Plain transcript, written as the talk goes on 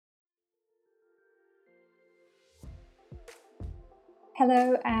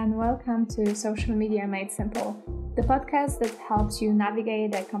Hello and welcome to Social Media Made Simple, the podcast that helps you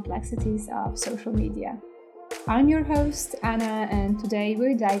navigate the complexities of social media. I'm your host, Anna, and today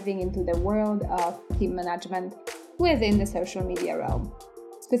we're diving into the world of team management within the social media realm.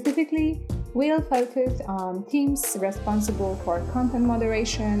 Specifically, we'll focus on teams responsible for content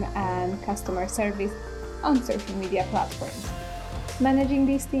moderation and customer service on social media platforms. Managing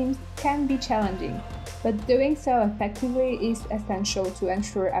these teams can be challenging, but doing so effectively is essential to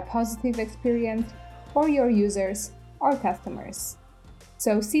ensure a positive experience for your users or customers.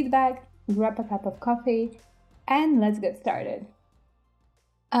 So sit back, grab a cup of coffee, and let's get started.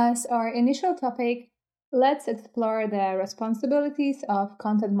 As our initial topic, let's explore the responsibilities of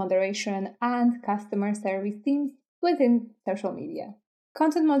content moderation and customer service teams within social media.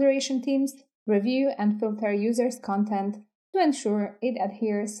 Content moderation teams review and filter users' content to ensure it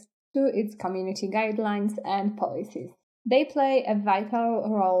adheres to its community guidelines and policies. They play a vital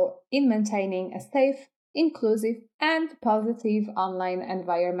role in maintaining a safe, inclusive, and positive online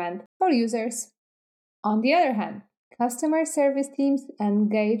environment for users. On the other hand, customer service teams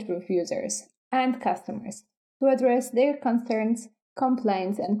engage with users and customers to address their concerns,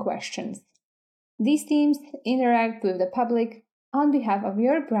 complaints, and questions. These teams interact with the public on behalf of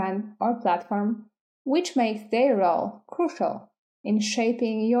your brand or platform, which makes their role crucial in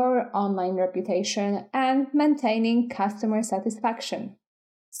shaping your online reputation and maintaining customer satisfaction.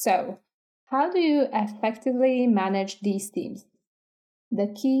 So, how do you effectively manage these teams? The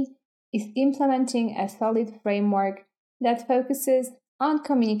key is implementing a solid framework that focuses on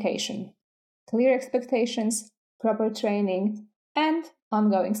communication, clear expectations, proper training, and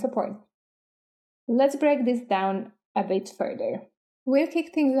ongoing support. Let's break this down a bit further. We'll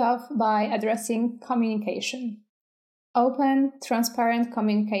kick things off by addressing communication. Open, transparent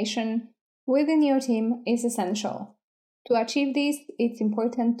communication within your team is essential. To achieve this, it's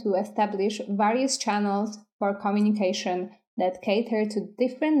important to establish various channels for communication that cater to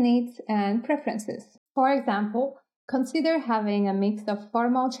different needs and preferences. For example, consider having a mix of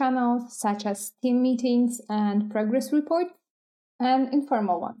formal channels such as team meetings and progress reports, and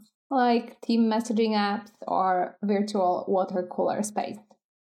informal ones like team messaging apps or virtual water cooler space.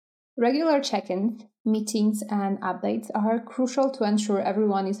 Regular check-ins, meetings, and updates are crucial to ensure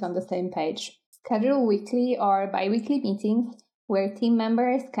everyone is on the same page. Schedule weekly or bi-weekly meetings where team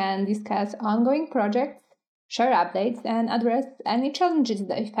members can discuss ongoing projects, share updates, and address any challenges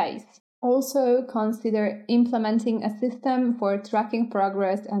they face. Also, consider implementing a system for tracking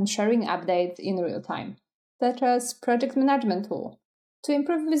progress and sharing updates in real time, such as project management tool, to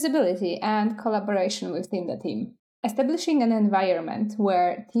improve visibility and collaboration within the team. Establishing an environment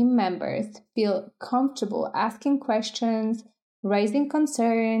where team members feel comfortable asking questions, raising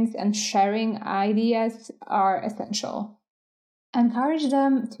concerns, and sharing ideas are essential. Encourage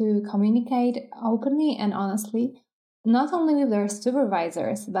them to communicate openly and honestly, not only with their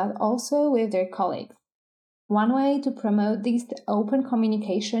supervisors, but also with their colleagues. One way to promote this open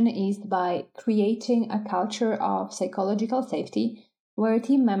communication is by creating a culture of psychological safety, where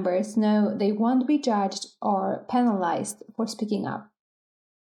team members know they won't be judged or penalized for speaking up.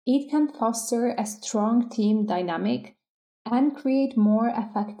 It can foster a strong team dynamic and create more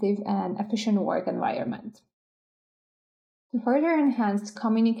effective and efficient work environment. To further enhance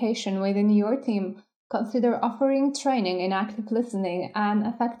communication within your team, consider offering training in active listening and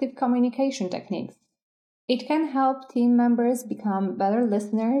effective communication techniques. It can help team members become better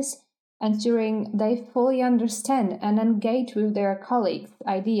listeners, ensuring they fully understand and engage with their colleagues'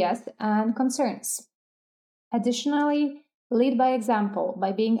 ideas and concerns. Additionally, lead by example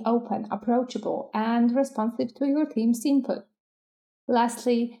by being open, approachable, and responsive to your team's input.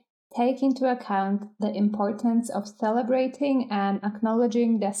 Lastly, take into account the importance of celebrating and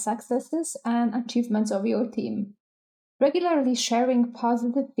acknowledging the successes and achievements of your team. Regularly sharing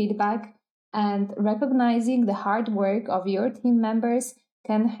positive feedback and recognizing the hard work of your team members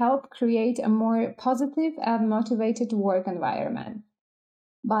can help create a more positive and motivated work environment.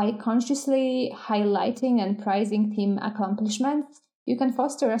 By consciously highlighting and prizing team accomplishments, you can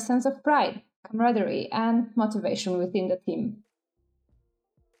foster a sense of pride, camaraderie, and motivation within the team.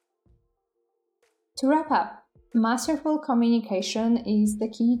 To wrap up, masterful communication is the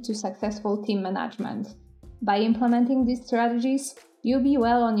key to successful team management. By implementing these strategies, you'll be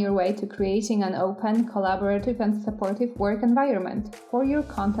well on your way to creating an open, collaborative, and supportive work environment for your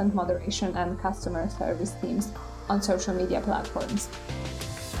content moderation and customer service teams on social media platforms.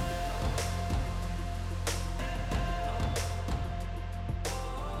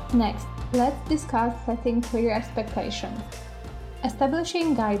 Next, let's discuss setting clear expectations.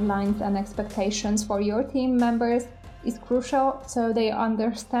 Establishing guidelines and expectations for your team members is crucial so they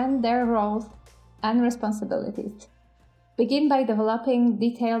understand their roles and responsibilities. Begin by developing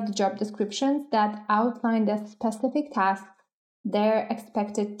detailed job descriptions that outline the specific tasks they're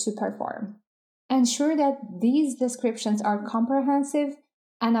expected to perform. Ensure that these descriptions are comprehensive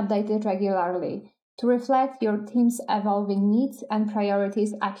and updated regularly to reflect your team's evolving needs and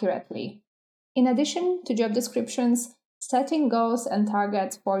priorities accurately. In addition to job descriptions, setting goals and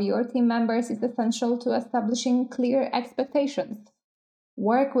targets for your team members is essential to establishing clear expectations.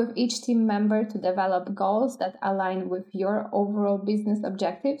 Work with each team member to develop goals that align with your overall business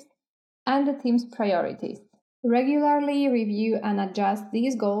objectives and the team's priorities. Regularly review and adjust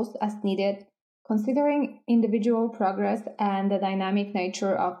these goals as needed, considering individual progress and the dynamic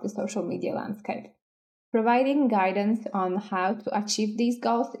nature of the social media landscape. Providing guidance on how to achieve these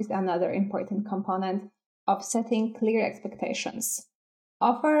goals is another important component of setting clear expectations.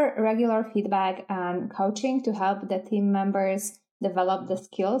 Offer regular feedback and coaching to help the team members develop the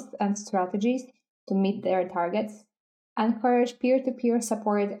skills and strategies to meet their targets. Encourage peer-to-peer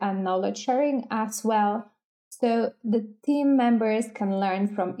support and knowledge sharing as well, so the team members can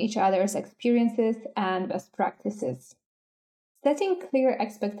learn from each other's experiences and best practices. Setting clear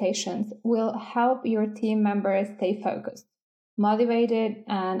expectations will help your team members stay focused, motivated,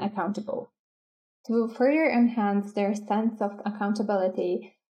 and accountable. To further enhance their sense of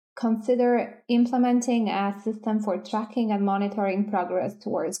accountability, consider implementing a system for tracking and monitoring progress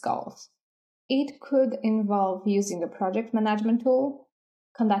towards goals. It could involve using a project management tool,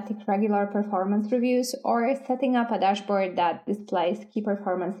 conducting regular performance reviews, or setting up a dashboard that displays key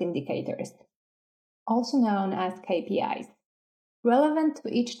performance indicators, also known as KPIs, relevant to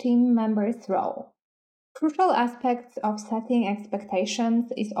each team member's role. Crucial aspects of setting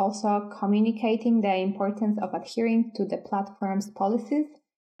expectations is also communicating the importance of adhering to the platform's policies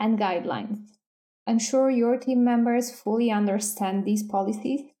and guidelines. Ensure your team members fully understand these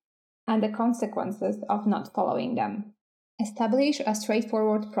policies and the consequences of not following them. Establish a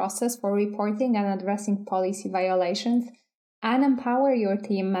straightforward process for reporting and addressing policy violations, and empower your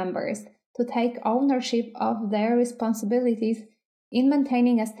team members to take ownership of their responsibilities in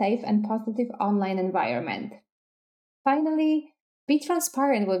maintaining a safe and positive online environment. Finally, be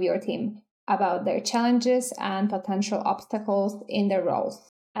transparent with your team about their challenges and potential obstacles in their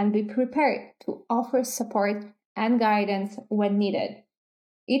roles, and be prepared to offer support and guidance when needed.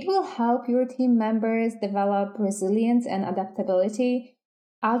 It will help your team members develop resilience and adaptability,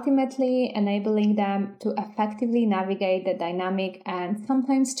 ultimately enabling them to effectively navigate the dynamic and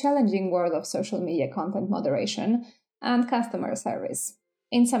sometimes challenging world of social media content moderation and customer service.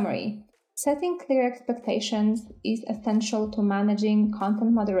 In summary, setting clear expectations is essential to managing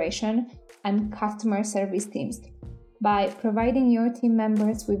content moderation and customer service teams. By providing your team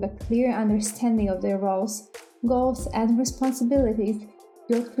members with a clear understanding of their roles, goals, and responsibilities,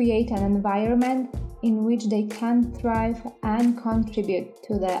 you'll create an environment in which they can thrive and contribute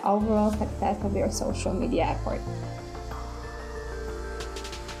to the overall success of your social media effort.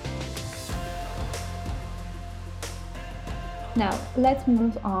 Now, let's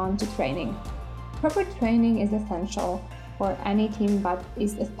move on to training. Proper training is essential for any team, but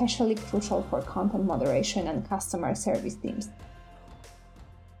is especially crucial for content moderation and customer service teams.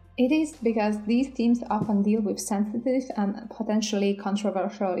 It is because these teams often deal with sensitive and potentially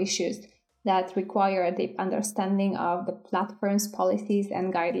controversial issues that require a deep understanding of the platform's policies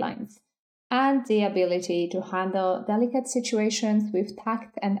and guidelines, and the ability to handle delicate situations with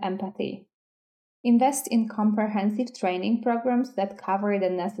tact and empathy. Invest in comprehensive training programs that cover the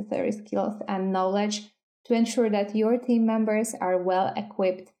necessary skills and knowledge to ensure that your team members are well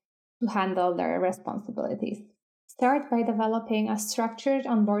equipped to handle their responsibilities. Start by developing a structured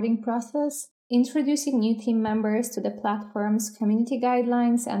onboarding process, introducing new team members to the platform's community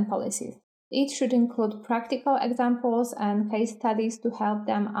guidelines and policies. It should include practical examples and case studies to help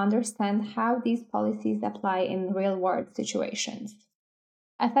them understand how these policies apply in real-world situations.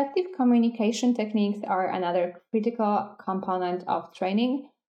 Effective communication techniques are another critical component of training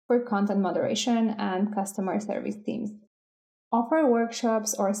for content moderation and customer service teams. Offer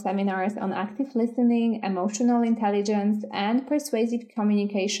workshops or seminars on active listening, emotional intelligence, and persuasive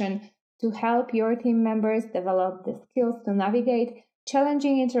communication to help your team members develop the skills to navigate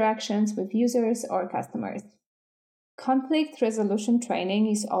challenging interactions with users or customers. Conflict resolution training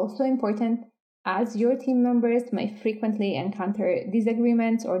is also important, as your team members may frequently encounter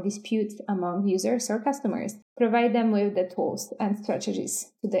disagreements or disputes among users or customers. Provide them with the tools and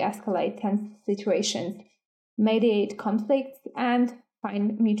strategies to de-escalate tense situations, mediate conflicts, and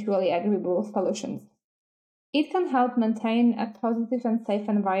find mutually agreeable solutions. It can help maintain a positive and safe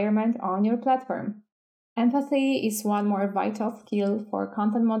environment on your platform. Empathy is one more vital skill for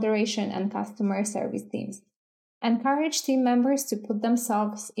content moderation and customer service teams. Encourage team members to put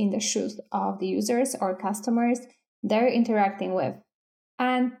themselves in the shoes of the users or customers they're interacting with,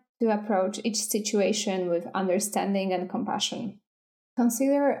 and to approach each situation with understanding and compassion.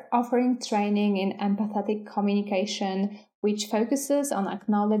 Consider offering training in empathetic communication, which focuses on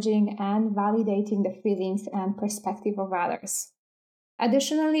acknowledging and validating the feelings and perspective of others.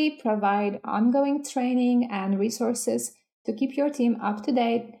 Additionally, provide ongoing training and resources to keep your team up to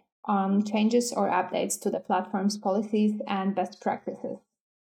date on changes or updates to the platform's policies and best practices.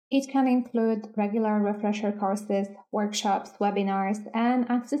 It can include regular refresher courses, workshops, webinars, and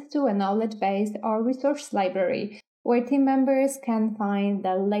access to a knowledge base or resource library where team members can find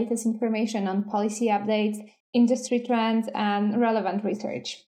the latest information on policy updates, industry trends, and relevant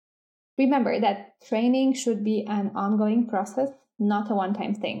research. Remember that training should be an ongoing process, not a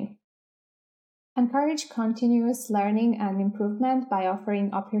one-time thing. Encourage continuous learning and improvement by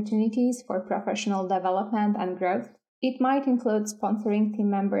offering opportunities for professional development and growth. It might include sponsoring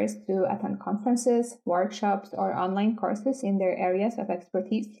team members to attend conferences, workshops, or online courses in their areas of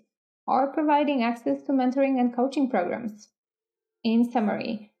expertise, or providing access to mentoring and coaching programs. In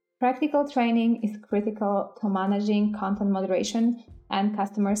summary, practical training is critical to managing content moderation and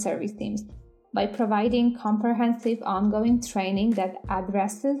customer service teams. By providing comprehensive ongoing training that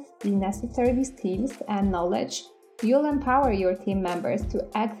addresses the necessary skills and knowledge, you'll empower your team members to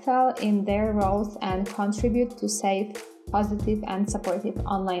excel in their roles and contribute to safe, positive, and supportive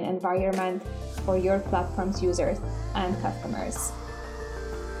online environment for your platform's users and customers.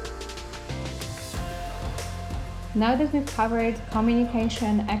 Now that we've covered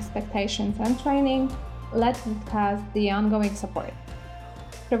communication, expectations, and training, let's discuss the ongoing support.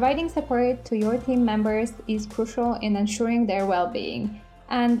 Providing support to your team members is crucial in ensuring their well-being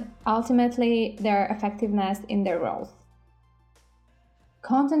and ultimately their effectiveness in their roles.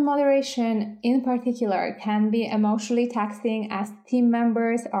 Content moderation, in particular, can be emotionally taxing as team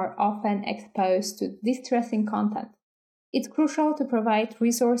members are often exposed to distressing content. It's crucial to provide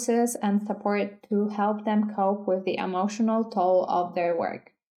resources and support to help them cope with the emotional toll of their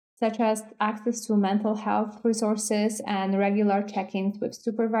work, such as access to mental health resources and regular check-ins with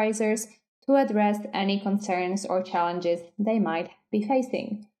supervisors to address any concerns or challenges they might be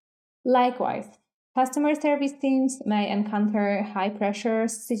facing. Likewise, customer service teams may encounter high-pressure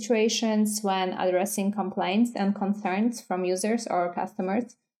situations when addressing complaints and concerns from users or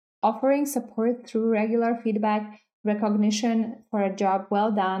customers. Offering support through regular feedback, recognition for a job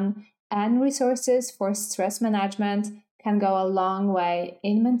well done, and resources for stress management can go a long way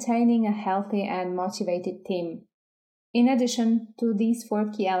in maintaining a healthy and motivated team. In addition to these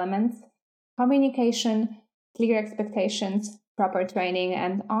 4 key elements, communication, clear expectations, proper training,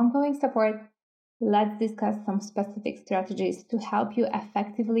 and ongoing support, let's discuss some specific strategies to help you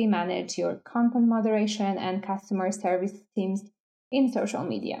effectively manage your content moderation and customer service teams in social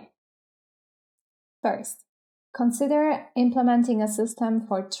media. First, consider implementing a system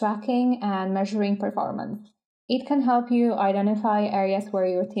for tracking and measuring performance. It can help you identify areas where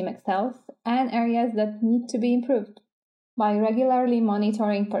your team excels and areas that need to be improved. By regularly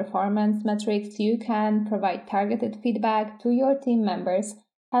monitoring performance metrics, you can provide targeted feedback to your team members,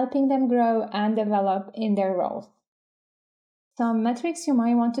 helping them grow and develop in their roles. Some metrics you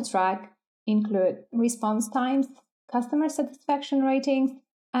might want to track include response times, customer satisfaction ratings,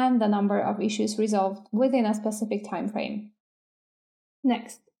 and the number of issues resolved within a specific time frame.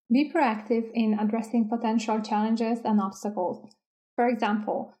 Next, be proactive in addressing potential challenges and obstacles. For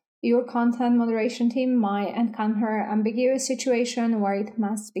example, your content moderation team might encounter an ambiguous situation where it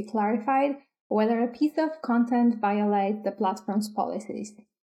must be clarified whether a piece of content violates the platform's policies.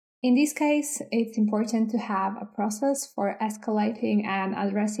 In this case, it's important to have a process for escalating and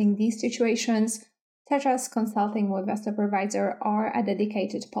addressing these situations, such as consulting with a supervisor or a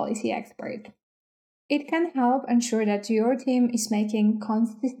dedicated policy expert. It can help ensure that your team is making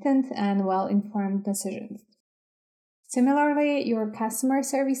consistent and well-informed decisions. Similarly, your customer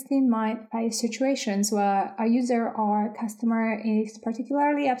service team might face situations where a user or customer is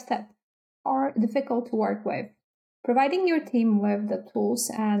particularly upset or difficult to work with. Providing your team with the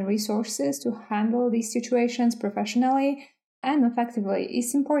tools and resources to handle these situations professionally and effectively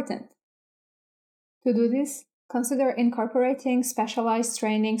is important. To do this, consider incorporating specialized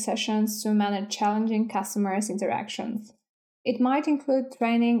training sessions to manage challenging customers' interactions. It might include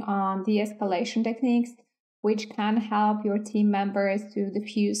training on de-escalation techniques, which can help your team members to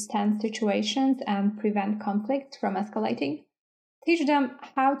diffuse tense situations and prevent conflict from escalating. Teach them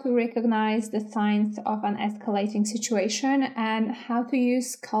how to recognize the signs of an escalating situation and how to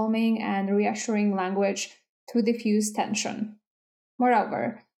use calming and reassuring language to diffuse tension.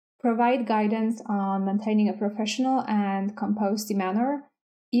 Moreover, provide guidance on maintaining a professional and composed demeanor,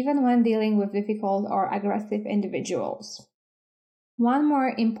 even when dealing with difficult or aggressive individuals. One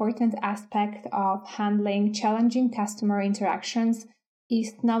more important aspect of handling challenging customer interactions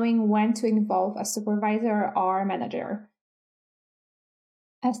is knowing when to involve a supervisor or manager.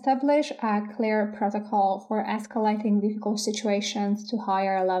 Establish a clear protocol for escalating difficult situations to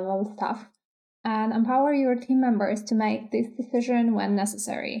higher level staff and empower your team members to make this decision when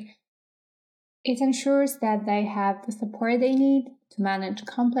necessary. It ensures that they have the support they need to manage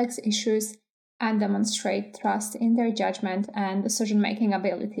complex issues and demonstrate trust in their judgment and decision-making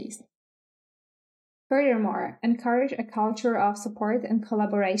abilities. Furthermore, encourage a culture of support and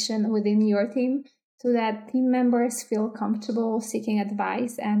collaboration within your team so that team members feel comfortable seeking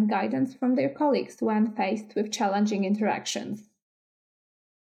advice and guidance from their colleagues when faced with challenging interactions.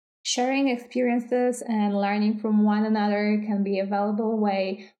 Sharing experiences and learning from one another can be a valuable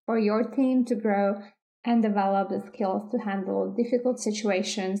way for your team to grow and develop the skills to handle difficult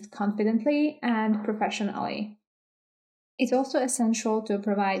situations confidently and professionally. It's also essential to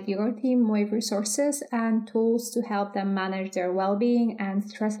provide your team with resources and tools to help them manage their well-being and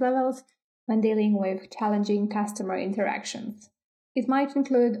stress levels when dealing with challenging customer interactions. It might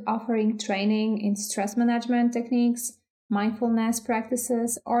include offering training in stress management techniques, mindfulness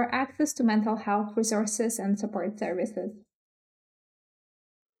practices, or access to mental health resources and support services.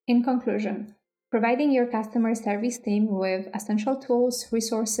 In conclusion, providing your customer service team with essential tools,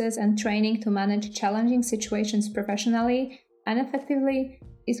 resources, and training to manage challenging situations professionally and effectively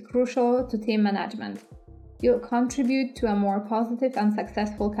is crucial to team management. You'll contribute to a more positive and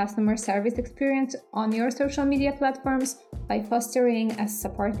successful customer service experience on your social media platforms by fostering a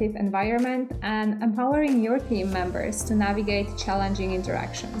supportive environment and empowering your team members to navigate challenging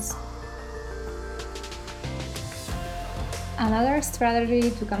interactions. Another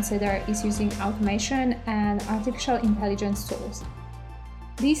strategy to consider is using automation and artificial intelligence tools.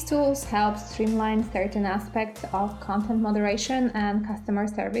 These tools help streamline certain aspects of content moderation and customer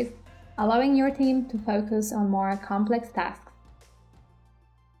service, allowing your team to focus on more complex tasks.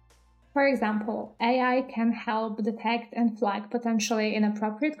 For example, AI can help detect and flag potentially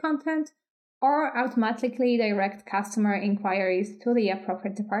inappropriate content or automatically direct customer inquiries to the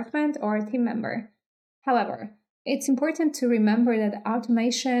appropriate department or team member. However, it's important to remember that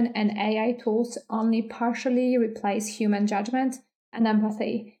automation and AI tools only partially replace human judgment and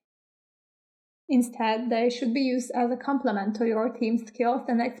empathy. Instead, they should be used as a complement to your team's skills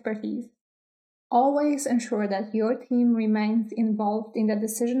and expertise. Always ensure that your team remains involved in the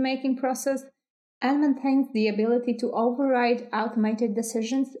decision-making process and maintains the ability to override automated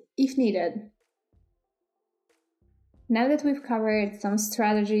decisions if needed. Now that we've covered some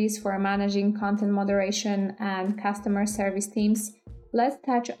strategies for managing content moderation and customer service teams, let's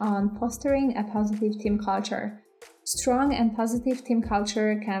touch on fostering a positive team culture. Strong and positive team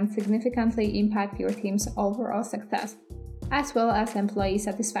culture can significantly impact your team's overall success, as well as employee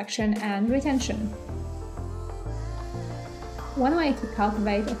satisfaction and retention. One way to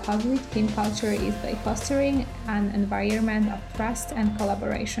cultivate a positive team culture is by fostering an environment of trust and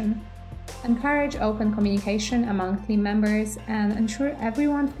collaboration. Encourage open communication among team members and ensure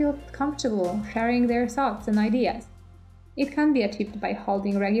everyone feels comfortable sharing their thoughts and ideas. It can be achieved by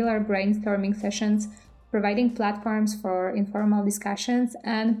holding regular brainstorming sessions, providing platforms for informal discussions,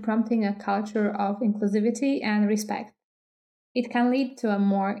 and prompting a culture of inclusivity and respect. It can lead to a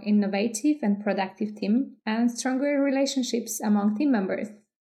more innovative and productive team and stronger relationships among team members.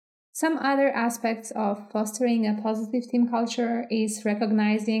 Some other aspects of fostering a positive team culture is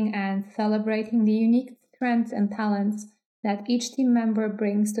recognizing and celebrating the unique strengths and talents that each team member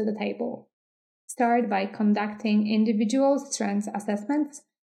brings to the table. Start by conducting individual strengths assessments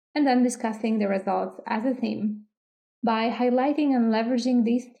and then discussing the results as a team. By highlighting and leveraging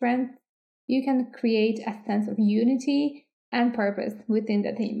these strengths, you can create a sense of unity and purpose within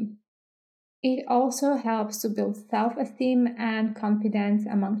the team. It also helps to build self-esteem and confidence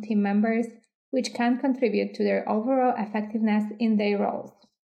among team members, which can contribute to their overall effectiveness in their roles.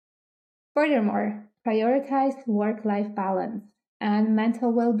 Furthermore, prioritize work-life balance and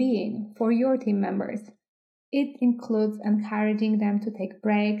mental well-being for your team members. It includes encouraging them to take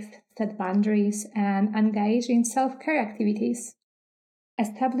breaks, set boundaries, and engage in self-care activities.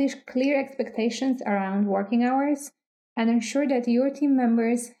 Establish clear expectations around working hours and ensure that your team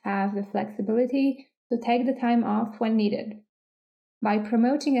members have the flexibility to take the time off when needed. By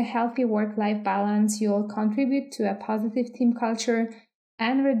promoting a healthy work-life balance, you'll contribute to a positive team culture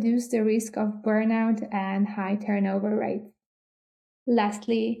and reduce the risk of burnout and high turnover rates.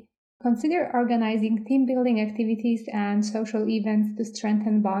 Lastly, consider organizing team-building activities and social events to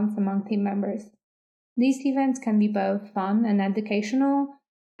strengthen bonds among team members. These events can be both fun and educational,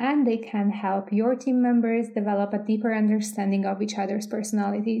 and they can help your team members develop a deeper understanding of each other's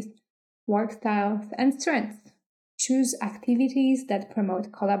personalities, work styles, and strengths. Choose activities that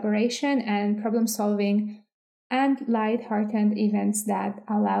promote collaboration and problem solving, and light-hearted events that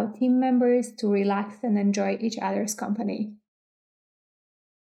allow team members to relax and enjoy each other's company.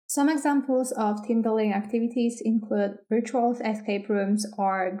 Some examples of team-building activities include virtual escape rooms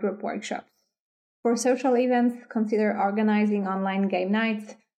or group workshops. For social events, consider organizing online game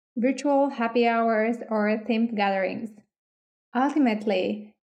nights, virtual happy hours, or themed gatherings. Ultimately,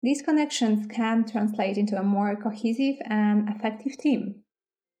 these connections can translate into a more cohesive and effective team.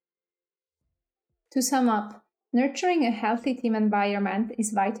 To sum up, nurturing a healthy team environment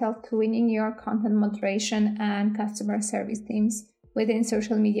is vital to winning your content moderation and customer service teams within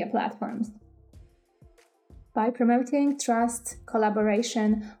social media platforms. By promoting trust,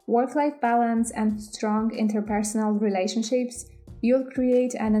 collaboration, work-life balance, and strong interpersonal relationships, you'll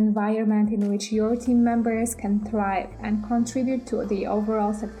create an environment in which your team members can thrive and contribute to the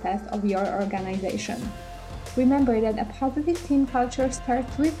overall success of your organization. Remember that a positive team culture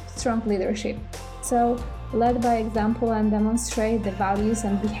starts with strong leadership, so lead by example and demonstrate the values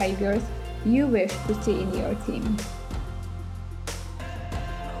and behaviors you wish to see in your team.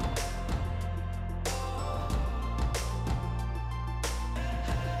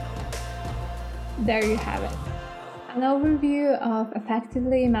 There you have it. An overview of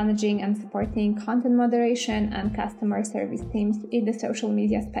effectively managing and supporting content moderation and customer service teams in the social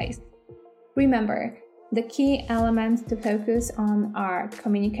media space. Remember, the key elements to focus on are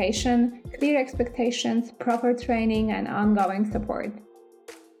communication, clear expectations, proper training, and ongoing support.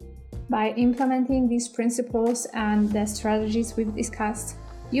 By implementing these principles and the strategies we've discussed,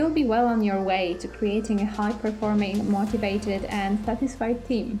 you'll be well on your way to creating a high-performing, motivated, and satisfied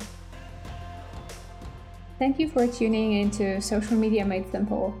team. Thank you for tuning into Social Media Made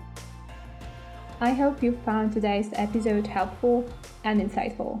Simple. I hope you found today's episode helpful and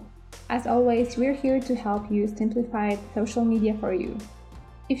insightful. As always, we're here to help you simplify social media for you.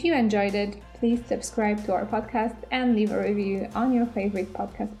 If you enjoyed it, please subscribe to our podcast and leave a review on your favorite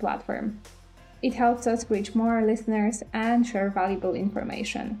podcast platform. It helps us reach more listeners and share valuable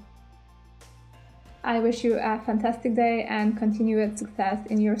information. I wish you a fantastic day and continued success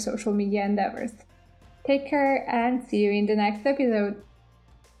in your social media endeavors. Take care and see you in the next episode.